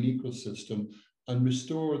the marine ecosystem and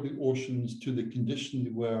restore the oceans to the condition they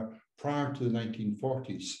were prior to the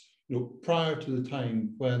 1940s, prior to the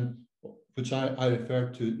time which I refer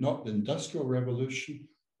to, not the Industrial Revolution,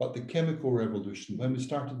 but the Chemical Revolution, when we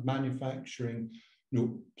started manufacturing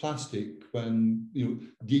plastic, when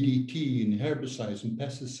DDT and herbicides and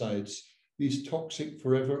pesticides, these toxic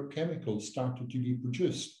forever chemicals started to be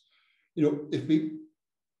produced. If we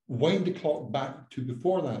wind the clock back to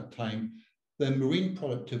before that time, then marine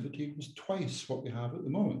productivity was twice what we have at the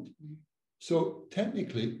moment. So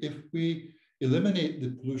technically, if we eliminate the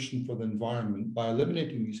pollution for the environment by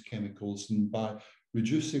eliminating these chemicals and by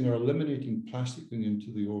reducing or eliminating plastic going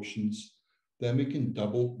into the oceans, then we can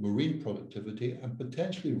double marine productivity and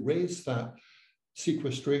potentially raise that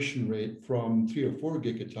sequestration rate from 3 or 4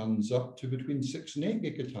 gigatons up to between 6 and 8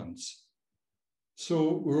 gigatons.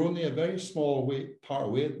 So we're only a very small part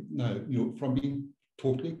away now, from being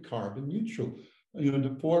totally carbon neutral.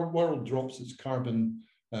 The world drops its carbon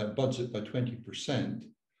budget by 20%,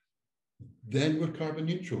 then we're carbon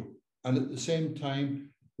neutral. And at the same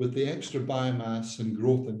time, with the extra biomass and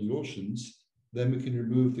growth in the oceans, then we can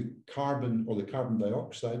remove the carbon or the carbon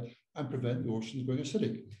dioxide and prevent the oceans going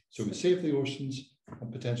acidic. So we save the oceans and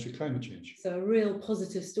potentially climate change. So a real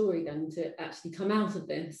positive story then to actually come out of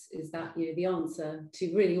this is that, you know, the answer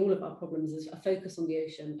to really all of our problems is a focus on the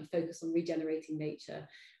ocean, a focus on regenerating nature,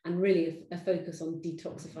 and really a focus on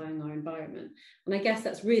detoxifying our environment. And I guess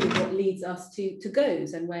that's really what leads us to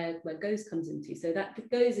GOES and where GOES comes into. So that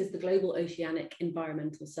GOES is the Global Oceanic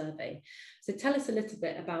Environmental Survey. So tell us a little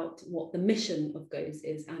bit about what the mission of GOES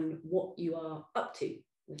is and what you are up to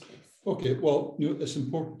with this. Okay, well, you know, it's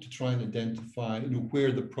important to try and identify, you know,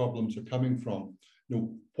 where the problems are coming from. You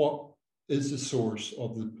know, what is the source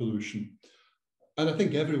of the pollution? And I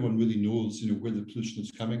think everyone really knows, you know, where the pollution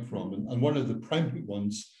is coming from. And one of the primary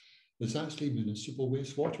ones is actually municipal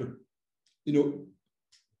wastewater. You know,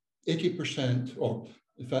 80%, or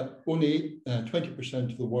in fact, only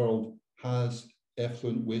 20% of the world has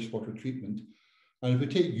effluent wastewater treatment. And if we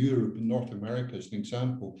take Europe and North America as an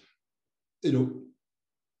example, you know,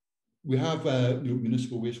 we have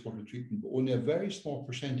municipal wastewater treatment, but only a very small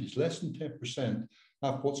percentage, less than 10%,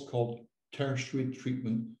 have what's called tertiary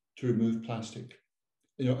treatment to remove plastic.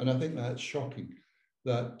 You know, and I think that's shocking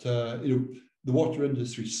that you know, the water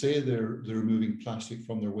industry say they're removing plastic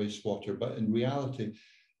from their wastewater, but in reality,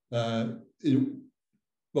 you know,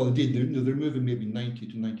 well, indeed, they're removing maybe 90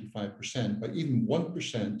 to 95%, but even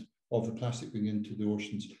 1% of the plastic going into the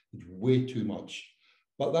oceans is way too much.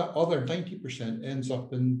 But that other 90% ends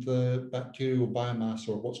up in the bacterial biomass,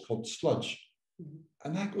 or what's called sludge.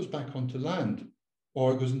 And that goes back onto land,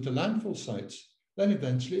 or it goes into landfill sites. Then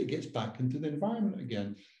eventually it gets back into the environment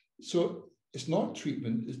again. So it's not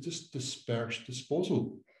treatment, it's just dispersed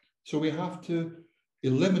disposal. So we have to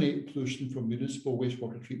eliminate pollution from municipal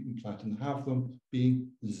wastewater treatment plants and have them being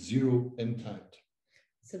zero impact.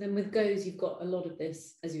 So then with GOES, you've got a lot of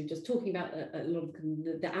this, as you were just talking about, a lot of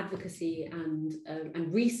the advocacy and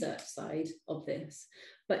research side of this,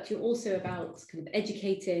 but you're also about kind of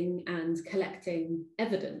educating and collecting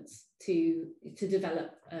evidence to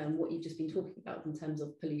develop what you've just been talking about in terms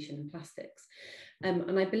of pollution and plastics.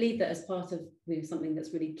 And I believe that as part of, you know, something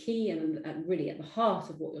that's really key and really at the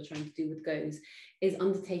heart of what you're trying to do with GOES is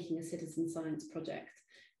undertaking a citizen science project.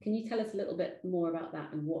 Can you tell us a little bit more about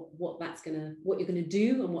that and what you're gonna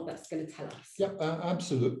do and what that's gonna tell us? Yeah,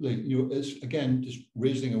 absolutely. You know, it's again just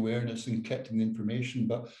raising awareness and collecting the information.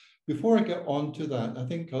 But before I get on to that, I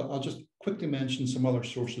think I'll just quickly mention some other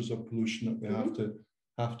sources of pollution that we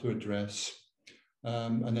have to address,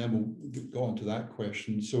 and then we'll go on to that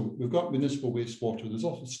question. So we've got municipal wastewater. There's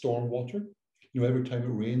also stormwater. You know, every time it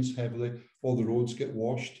rains heavily, all the roads get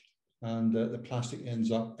washed, and the plastic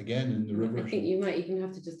ends up again in the rivers. I think you might even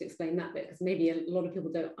have to just explain that bit, because maybe a lot of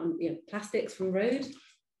people don't, you know, plastics from road.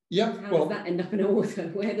 Yeah, how does that end up in our water?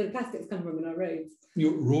 Where do the plastics come from in our roads?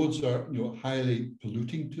 You know, roads are, you know, highly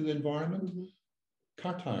polluting to the environment.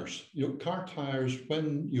 Car tires, you know, car tires,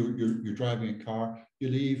 when you're driving a car, you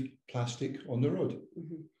leave plastic on the road.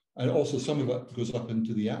 And also some of it goes up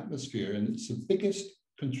into the atmosphere, and it's the biggest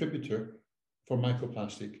contributor for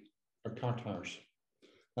microplastic are car tires.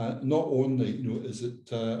 Not only, you know, is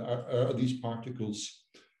it are these particles,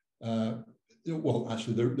 well,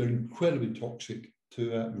 actually they're incredibly toxic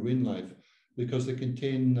to marine life because they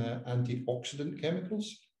contain antioxidant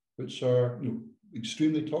chemicals, which are, you know,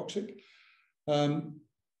 extremely toxic.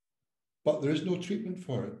 But there is no treatment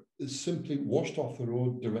for it. It's simply washed off the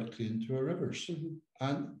road directly into our rivers.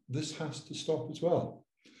 And this has to stop as well.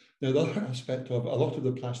 Now, the other aspect of a lot of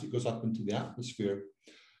the plastic goes up into the atmosphere,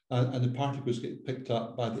 and the particles get picked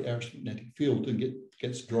up by the Earth's magnetic field and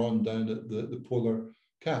gets drawn down at the polar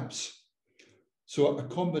caps. So a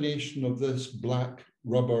combination of this black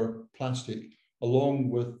rubber plastic, along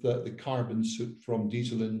with the carbon soot from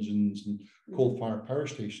diesel engines and coal-fired power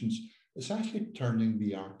stations, it's actually turning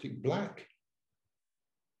the Arctic black.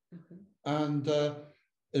 And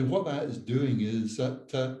what that is doing is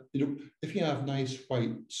that, you know, if you have nice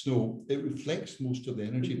white snow, it reflects most of the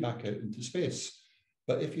energy back out into space.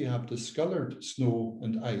 But if you have discolored snow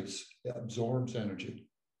and ice, it absorbs energy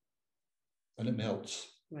and it melts.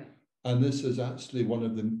 And this is actually one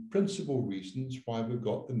of the principal reasons why we've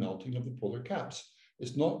got the melting of the polar caps.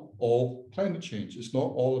 It's not all climate change. It's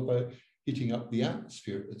not all about heating up the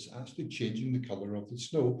atmosphere. It's actually changing the color of the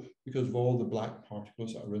snow because of all the black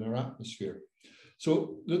particles that are in our atmosphere.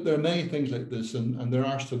 So there are many things like this, and there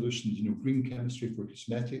are solutions, you know, green chemistry for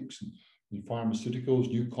cosmetics and pharmaceuticals,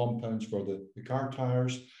 new compounds for the car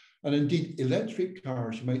tires. And indeed, electric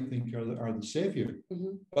cars you might think are the savior,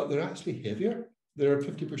 but they're actually heavier. They're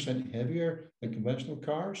 50% heavier than conventional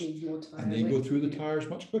cars, and they go through the tires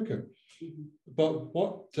much quicker. But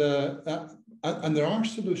what And there are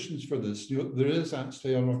solutions for this. There is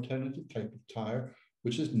actually an alternative type of tire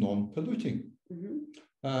which is non-polluting.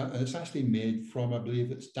 And it's actually made from, I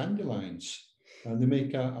believe it's dandelions. And they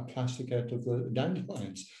make a plastic out of the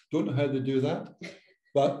dandelions. Don't know how they do that,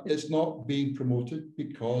 but it's not being promoted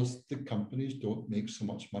because the companies don't make so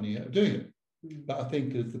much money out of doing it. But I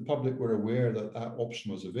think if the public were aware that that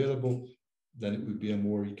option was available, then it would be a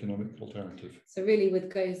more economic alternative. So really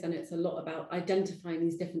with GOES, then it's a lot about identifying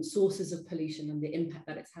these different sources of pollution and the impact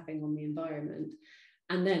that it's having on the environment,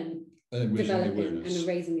 and then developing and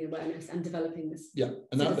raising the awareness and developing this. Yeah,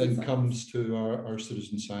 and that then comes to our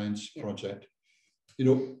citizen science project.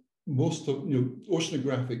 Most of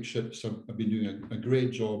oceanographic ships have been doing a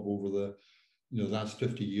great job over the last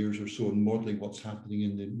 50 years or so in modeling what's happening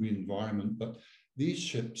in the marine environment. But these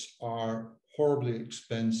ships are horribly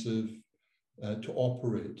expensive to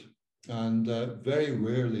operate, and very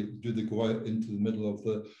rarely do they go out into the middle of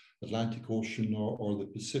the Atlantic Ocean or the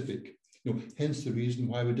Pacific. Hence the reason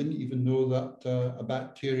why we didn't even know that a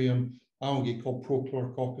bacterium algae called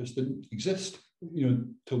Prochlorococcus didn't exist,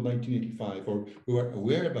 till 1985, or we weren't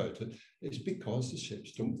aware about it. It's because the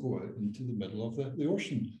ships don't go out into the middle of the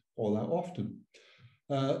ocean all that often.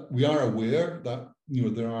 We are aware that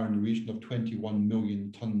there are in the region of 21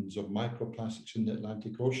 million tons of microplastics in the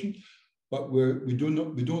Atlantic Ocean, but we don't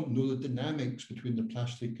know the dynamics between the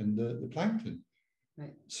plastic and the plankton.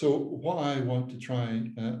 Right. So what I want to try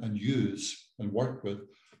and use and work with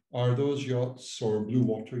are those yachts or blue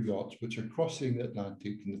water yachts which are crossing the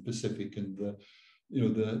Atlantic and the Pacific and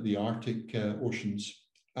the Arctic oceans,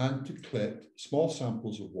 and to collect small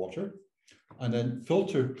samples of water and then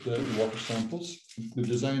filter the water samples. We've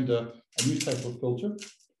designed a new type of filter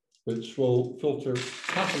which will filter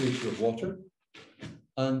half a litre of water,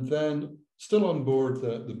 and then still on board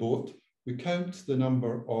the boat, we count the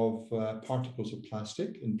number of particles of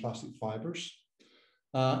plastic in plastic fibers,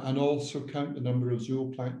 and also count the number of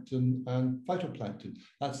zooplankton and phytoplankton.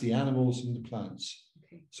 That's the animals and the plants.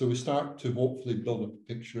 Okay. So we start to hopefully build up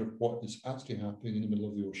a picture of what is actually happening in the middle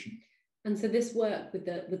of the ocean. And so this work with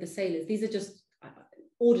the sailors, these are just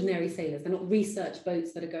ordinary sailors. They're not research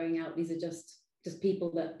boats that are going out. These are just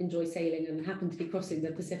people that enjoy sailing and happen to be crossing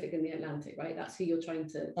the Pacific and the Atlantic, right? That's who you're trying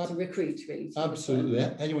to recruit, really. Absolutely,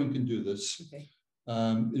 anyone can do this. Okay.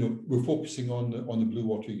 We're focusing on the blue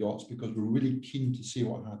water yachts because we're really keen to see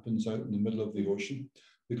what happens out in the middle of the ocean,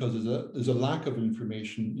 because there's a lack of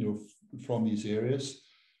information, from these areas,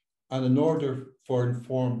 and in order for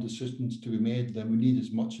informed decisions to be made, then we need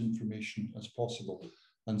as much information as possible.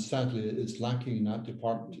 And sadly, it's lacking in that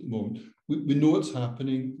department at the moment. We know it's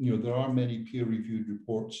happening. There are many peer-reviewed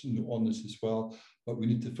reports on this as well, but we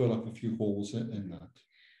need to fill up a few holes in that.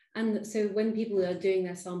 And so when people are doing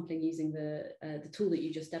their sampling using the tool that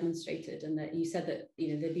you just demonstrated, and that you said that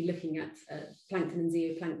they'd be looking at plankton and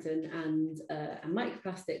zooplankton and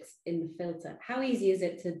microplastics in the filter, how easy is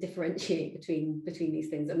it to differentiate between these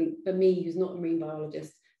things? I mean, for me, who's not a marine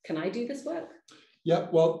biologist, can I do this work? Yeah,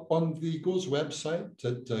 well, on the GOES website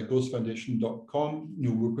at goesfoundation.com,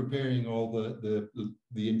 we're preparing all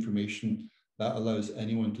the information that allows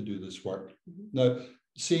anyone to do this work. Mm-hmm. Now,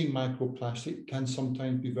 seeing microplastic can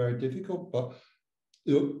sometimes be very difficult, but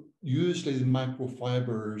usually the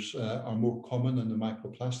microfibers are more common than the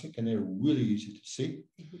microplastic, and they're really easy to see.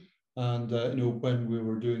 Mm-hmm. And when we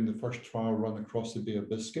were doing the first trial run across the Bay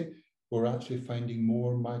of Biscay, we're actually finding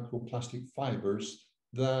more microplastic fibers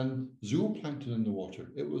than zooplankton in the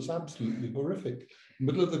water. It was absolutely horrific.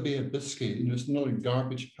 Middle of the Bay of Biscay, it's another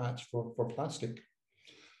garbage patch for plastic.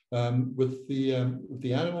 With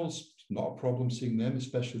the animals, not a problem seeing them,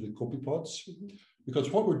 especially the copepods, mm-hmm.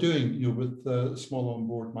 because what we're doing, with the small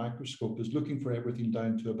onboard microscope is looking for everything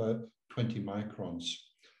down to about 20 microns.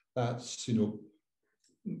 That's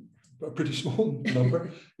a pretty small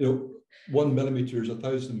number. 1 millimeter is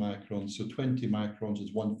 1,000 microns, so 20 microns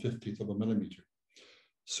is 1/50th of a millimeter.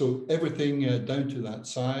 So everything down to that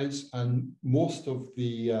size, and most of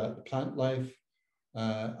the plant life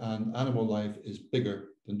and animal life is bigger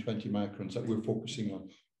than 20 microns that we're focusing on.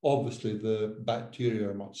 Obviously, the bacteria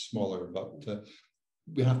are much smaller, but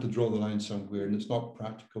we have to draw the line somewhere, and it's not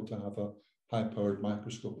practical to have a high-powered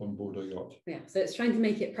microscope on board a yacht. Yeah, so it's trying to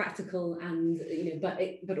make it practical and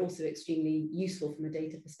but also extremely useful from a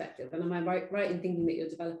data perspective. And am I right in thinking that you're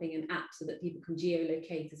developing an app so that people can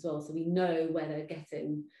geolocate as well, so we know where they're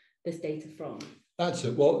getting this data from? That's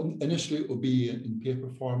it. Well, initially it will be in paper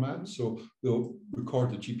format, so we'll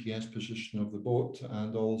record the GPS position of the boat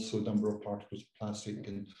and also number of particles of plastic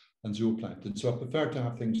and and zooplankton. So I prefer to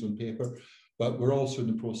have things on paper, but we're also in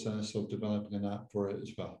the process of developing an app for it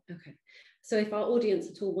as well. Okay. So if our audience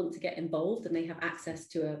at all want to get involved and they have access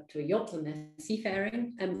to a yacht and they're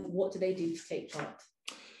seafaring, what do they do to take part?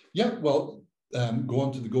 Yeah, well, go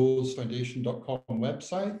on to the goalsfoundation.com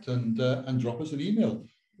website and drop us an email.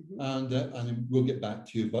 And then we'll get back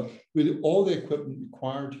to you. But really, all the equipment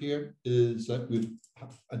required here is that we've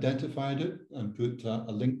identified it and put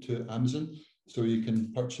a link to Amazon, so you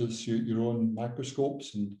can purchase your own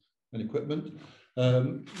microscopes and equipment.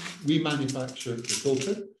 We manufacture the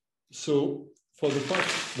filter. So for the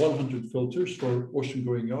first 100 filters for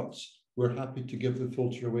ocean-going yachts, we're happy to give the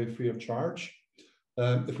filter away free of charge.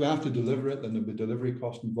 If we have to deliver it, then there'll be delivery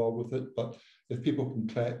cost involved with it. But if people can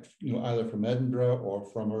collect, either from Edinburgh or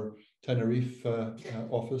from our Tenerife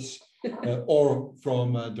office, or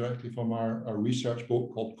from directly from our research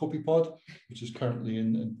boat called Copipod, which is currently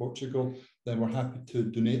in Portugal, then we're happy to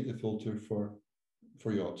donate the filter for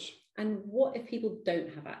yachts. And what if people don't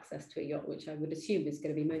have access to a yacht, which I would assume is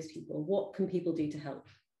going to be most people? What can people do to help?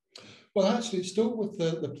 Well, actually, still with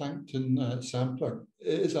the plankton sampler,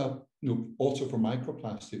 it is also for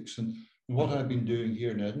microplastics. And what I've been doing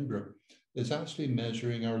here in Edinburgh is actually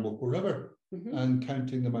measuring our local river and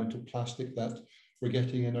counting the amount of plastic that we're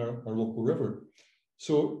getting in our local river.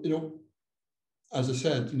 So, as I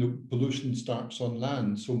said, pollution starts on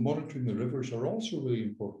land. So monitoring the rivers are also really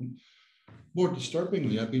important. More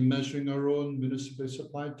disturbingly, I've been measuring our own municipally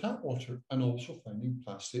supplied tap water and also finding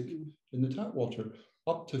plastic in the tap water,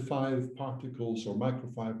 up to 5 particles or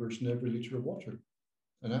microfibers in every litre of water.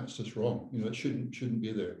 And that's just wrong. It shouldn't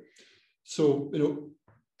be there. So,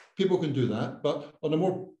 people can do that, but on a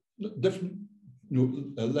more different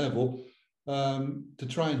level, to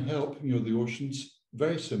try and help, the oceans,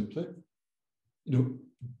 very simply,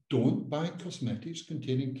 don't buy cosmetics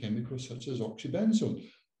containing chemicals such as oxybenzone.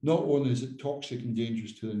 Not only is it toxic and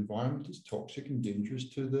dangerous to the environment, it's toxic and dangerous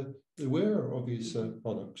to the wearer of these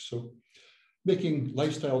products. So making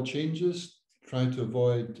lifestyle changes, trying to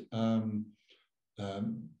avoid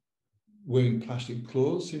wearing plastic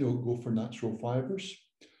clothes, go for natural fibers.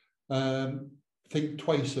 Think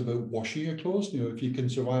twice about washing your clothes, if you can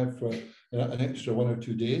survive for an extra 1 or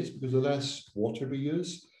 2 days, because the less water we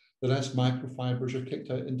use, the less microfibers are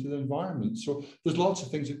kicked out into the environment. So there's lots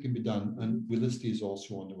of things that can be done, and we list these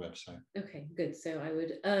also on the website. Okay, good. So I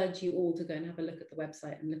would urge you all to go and have a look at the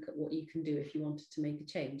website and look at what you can do if you wanted to make a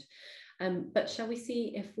change. But shall we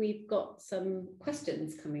see if we've got some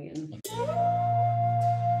questions coming in?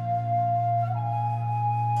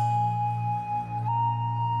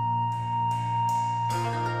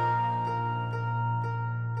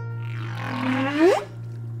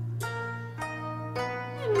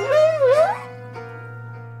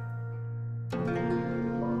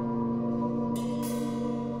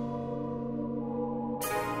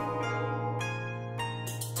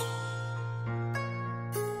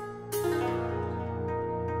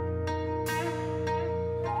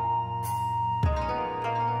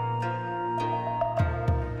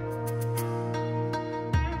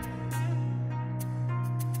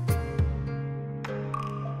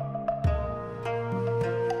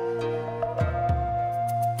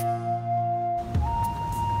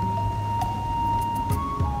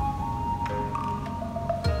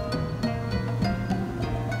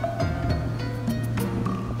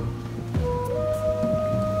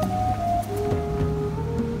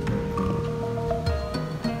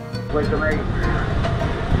 Wait a minute.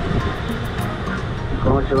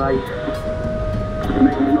 Consolate.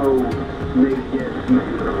 Make no, make yes,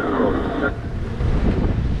 make